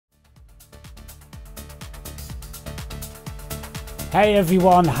Hey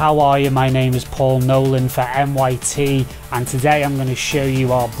everyone, how are you? My name is Paul Nolan for MYT, and today I'm going to show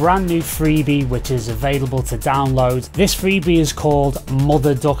you our brand new freebie which is available to download. This freebie is called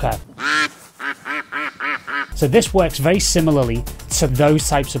MotherDucker. So this works very similarly to those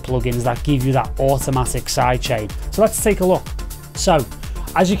types of plugins that give you that automatic sidechain. So let's take a look. So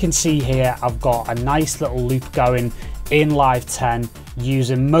as you can see here, I've got a nice little loop going in Live 10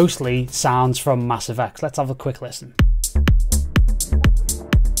 using mostly sounds from Massive X. Let's have a quick listen.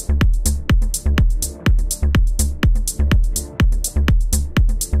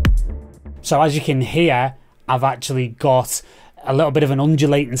 So as you can hear, I've actually got a little bit of an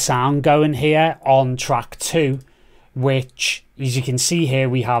undulating sound going here on track 2, which, as you can see here,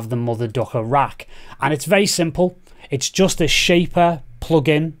 we have the MotherDucker rack. And it's very simple. It's just a shaper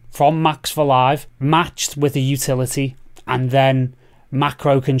plugin from Max for Live, matched with a utility, and then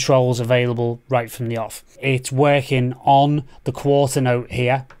macro controls available right from the off. It's working on the quarter note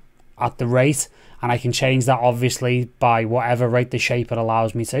here at the rate, and I can change that obviously by whatever rate the shaper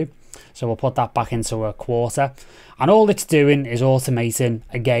allows me to. So we'll put that back into a quarter, and all it's doing is automating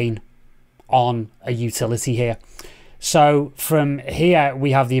again on a utility here. So from here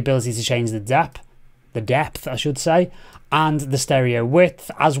we have the ability to change the depth I should say, and the stereo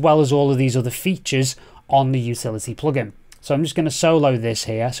width, as well as all of these other features on the utility plugin. So I'm just going to solo this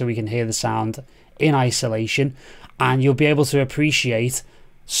here so we can hear the sound in isolation, and you'll be able to appreciate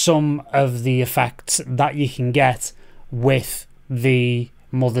some of the effects that you can get with the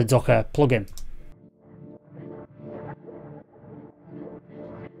MotherDucker plugin.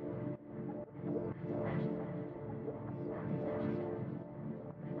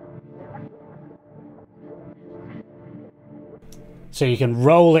 So you can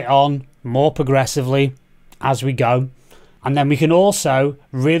roll it on more progressively as we go, and then we can also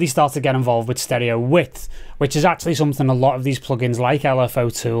really start to get involved with stereo width, which is actually something a lot of these plugins like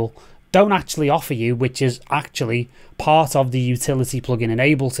LFO Tool don't actually offer you, which is actually part of the utility plugin in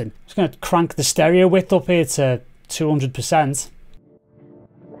Ableton. I'm just going to crank the stereo width up here to 200%.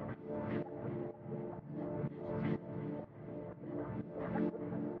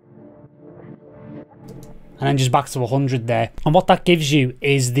 And then just back to 100 there. And what that gives you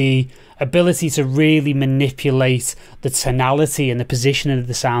is the ability to really manipulate the tonality and the positioning of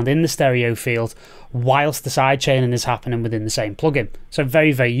the sound in the stereo field whilst the sidechaining is happening within the same plugin. So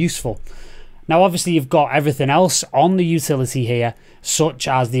very, very useful. Now obviously you've got everything else on the utility here, such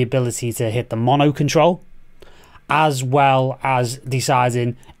as the ability to hit the mono control, as well as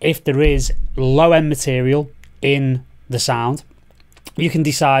deciding if there is low end material in the sound. You can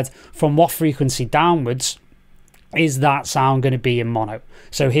decide from what frequency downwards is that sound going to be in mono.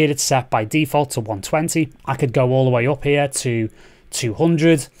 So here it's set by default to 120. I could go all the way up here to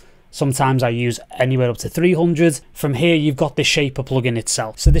 200. Sometimes I use anywhere up to 300. From here you've got the shaper plugin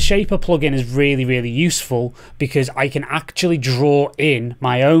itself. So the shaper plugin is really, really useful because I can actually draw in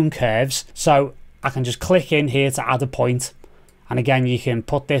my own curves. So I can just click in here to add a point, and again you can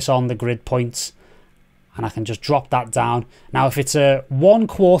put this on the grid points, and I can just drop that down. Now if it's a 1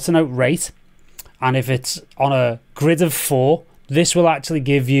 quarter note rate, and if it's on a grid of 4, this will actually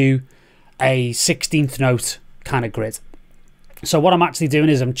give you a 16th note kind of grid. So what I'm actually doing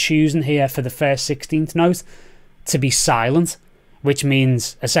is I'm choosing here for the first 16th note to be silent, which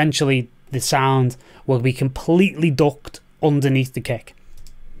means essentially the sound will be completely ducked underneath the kick.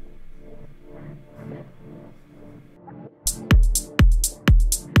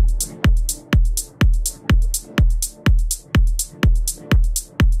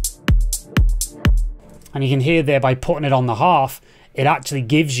 And you can hear there by putting it on the half, it actually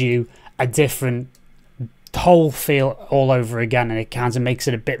gives you a different whole feel all over again, and it kind of makes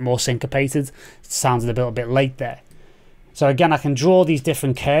it a bit more syncopated. It sounded a little bit late there. So again, I can draw these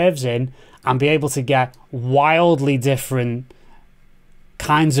different curves in and be able to get wildly different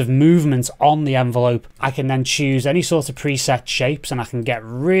kinds of movements on the envelope. I can then choose any sort of preset shapes, and I can get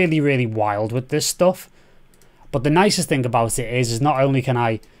really, really wild with this stuff. But the nicest thing about it is not only can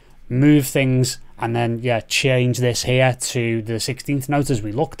I move things and then change this here to the 16th note as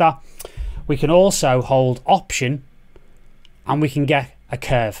we looked at, we can also hold Option and we can get a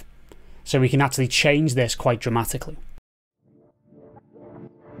curve. So we can actually change this quite dramatically.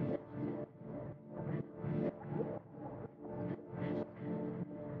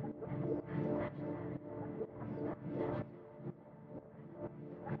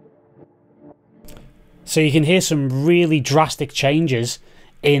 So you can hear some really drastic changes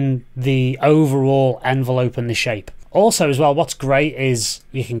in the overall envelope and the shape. Also as well, what's great is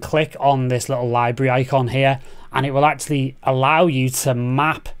you can click on this little library icon here and it will actually allow you to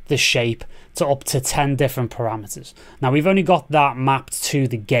map the shape to up to 10 different parameters. Now we've only got that mapped to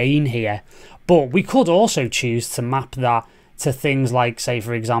the gain here, but we could also choose to map that to things like, say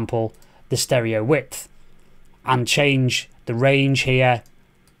for example, the stereo width, and change the range here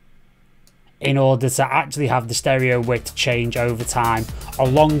in order to actually have the stereo width change over time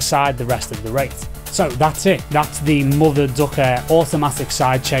alongside the rest of the rate. So that's it. That's the MotherDucker automatic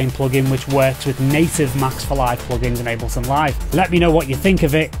sidechain plugin, which works with native Max for Live plugins in Ableton Live. Let me know what you think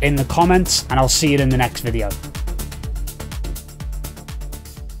of it in the comments, and I'll see you in the next video.